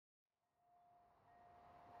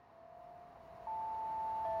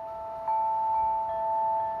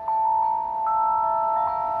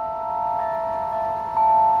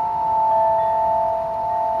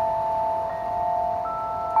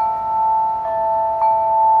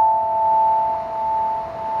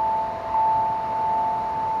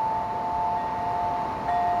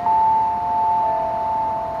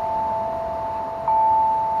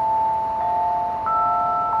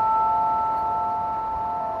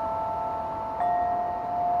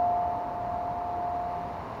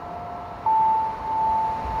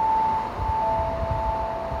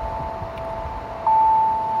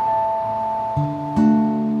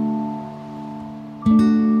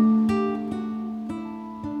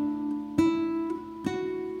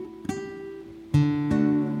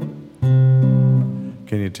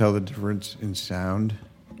tell the difference in sound?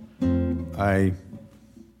 I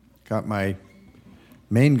got my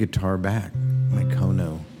main guitar back, my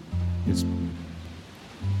Kono. It's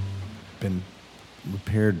been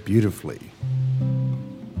repaired beautifully.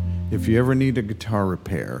 If you ever need a guitar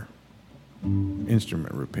repair,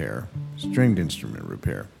 instrument repair, stringed instrument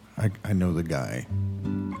repair, I know the guy.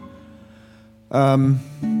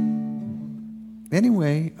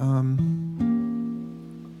 Anyway,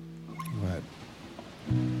 what?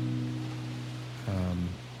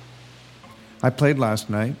 I played last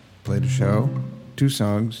night, played a show, 2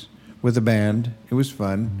 songs with a band. It was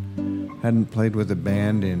fun. Hadn't played with a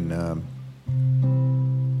band in,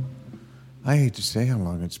 I hate to say how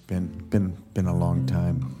long it's been a long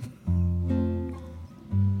time.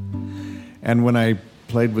 And when I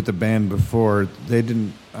played with the band before,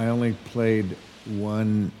 I only played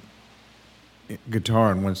one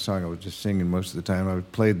guitar on one song. I was just singing most of the time. I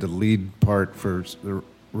played the lead part for the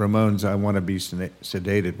Ramones' I Want to Be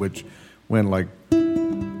Sedated, which went like,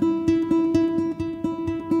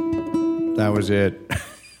 that was it.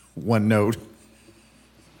 One note.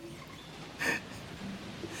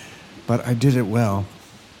 But I did it well.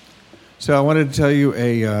 So I wanted to tell you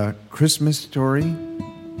a Christmas story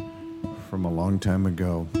from a long time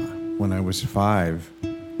ago when I was 5.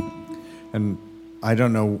 And I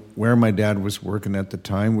don't know where my dad was working at the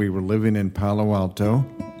time. We were living in Palo Alto.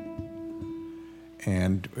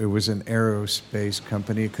 And it was an aerospace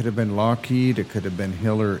company. It could have been Lockheed. It could have been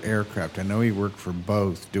Hiller Aircraft. I know he worked for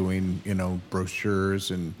both doing,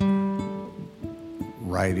 brochures and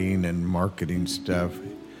writing and marketing stuff.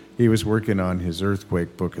 He was working on his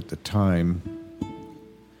earthquake book at the time.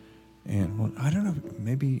 And, well, I don't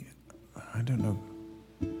know,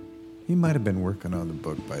 he might have been working on the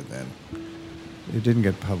book by then. It didn't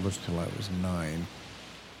get published till I was 9.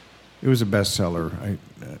 It was a bestseller.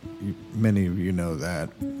 Many of you know that.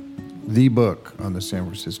 The book on the San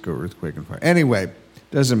Francisco earthquake and fire. Anyway,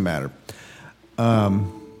 doesn't matter. But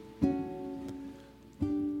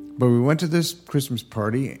we went to this Christmas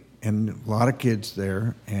party, and a lot of kids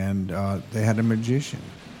there, and they had a magician.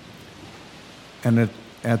 And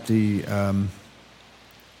at the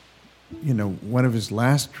one of his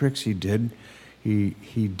last tricks he did,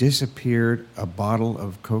 he disappeared a bottle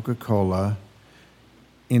of Coca-Cola.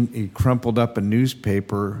 He crumpled up a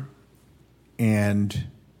newspaper, and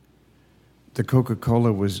the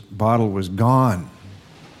Coca-Cola bottle was gone.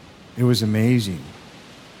 It was amazing.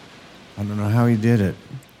 I don't know how he did it.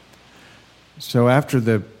 So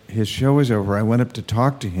after his show was over, I went up to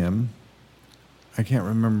talk to him. I can't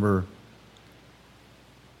remember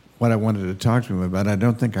what I wanted to talk to him about. I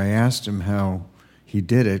don't think I asked him how he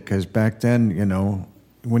did it, because back then,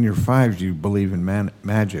 when you're 5, you believe in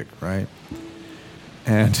magic, right?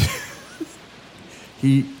 And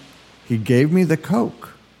he gave me the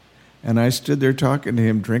Coke, and I stood there talking to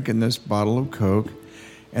him, drinking this bottle of Coke,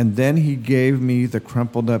 and then he gave me the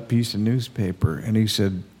crumpled up piece of newspaper, and he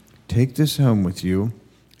said, "Take this home with you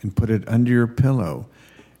and put it under your pillow,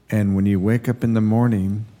 and when you wake up in the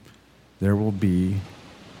morning, there will be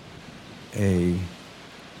a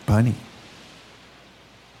bunny."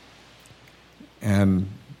 And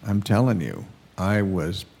I'm telling you, I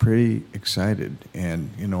was pretty excited, and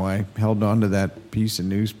I held on to that piece of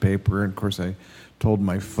newspaper, and of course I told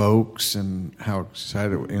my folks and how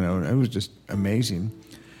excited, it was just amazing.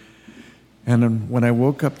 And when I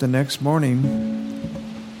woke up the next morning,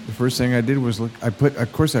 the first thing I did was look.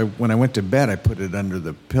 When I went to bed, I put it under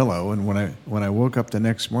the pillow, and when I woke up the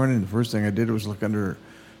next morning, the first thing I did was look under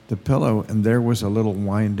the pillow, and there was a little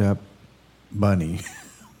wind-up bunny.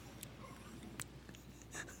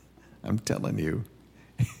 I'm telling you,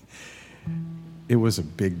 it was a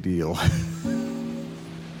big deal.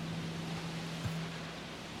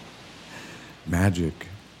 Magic.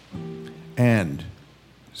 And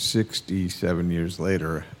 67 years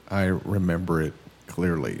later, I remember it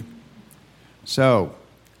clearly. So,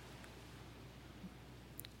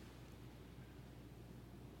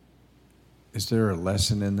 is there a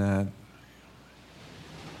lesson in that?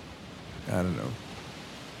 I don't know.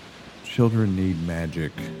 Children need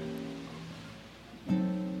magic.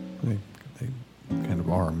 They kind of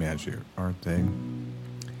are magic, aren't they?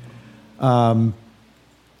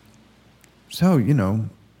 So,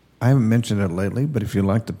 I haven't mentioned it lately, but if you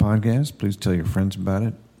like the podcast, please tell your friends about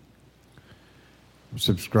it.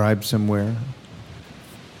 Subscribe somewhere.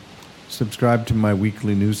 Subscribe to my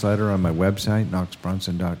weekly newsletter on my website,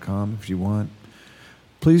 knoxbronson.com, if you want.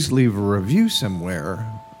 Please leave a review somewhere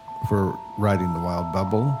for Riding the Wild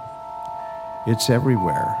Bubble. It's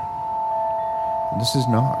everywhere. This is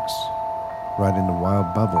Knox, riding the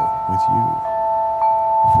wild bubble with you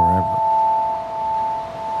forever.